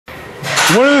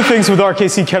One of the things with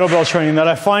RKC kettlebell training that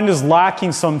I find is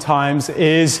lacking sometimes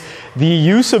is the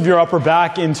use of your upper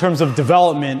back in terms of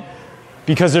development,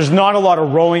 because there's not a lot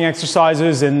of rowing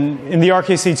exercises, and in the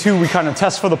RKC2 we kind of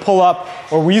test for the pull-up,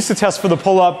 or we used to test for the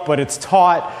pull-up, but it's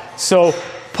taught, so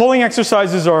pulling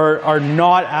exercises are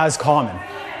not as common.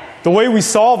 The way we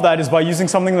solve that is by using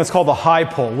something that's called the high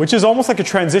pull, which is almost like a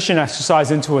transition exercise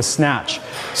into a snatch.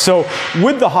 So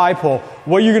with the high pull,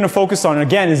 what you're going to focus on,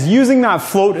 again, is using that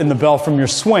float in the bell from your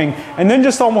swing, and then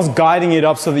just almost guiding it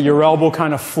up so that your elbow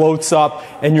kind of floats up,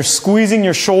 and you're squeezing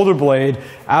your shoulder blade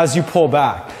as you pull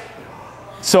back.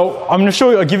 So I'm going to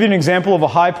show you, I'll give you an example of a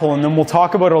high pull, and then we'll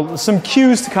talk about some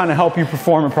cues to kind of help you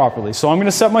perform it properly. So I'm going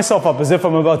to set myself up as if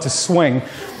I'm about to swing.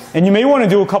 And you may want to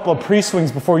do a couple of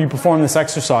pre-swings before you perform this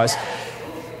exercise.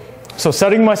 So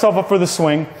setting myself up for the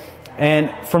swing, and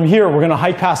from here we're going to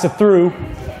hike past it through,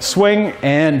 swing,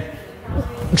 and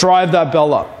drive that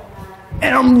bell up.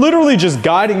 And I'm literally just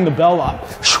guiding the bell up.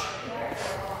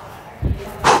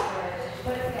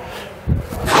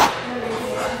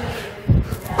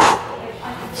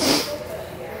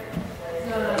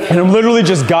 And I'm literally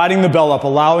just guiding the bell up,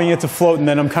 allowing it to float, and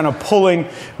then I'm kind of pulling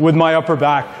with my upper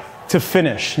back to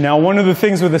finish. Now, one of the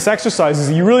things with this exercise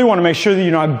is you really want to make sure that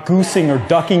you're not goosing or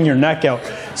ducking your neck out.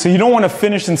 So you don't want to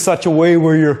finish in such a way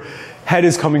where your head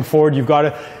is coming forward. You've got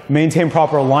to maintain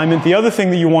proper alignment. The other thing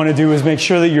that you want to do is make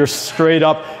sure that you're straight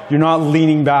up, you're not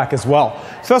leaning back as well.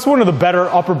 So that's one of the better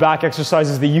upper back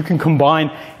exercises that you can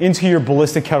combine into your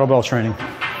ballistic kettlebell training.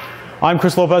 I'm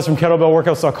Lopez from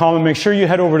kettlebellworkouts.com, and make sure you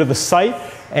head over to the site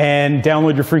and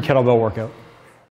download your free kettlebell workout.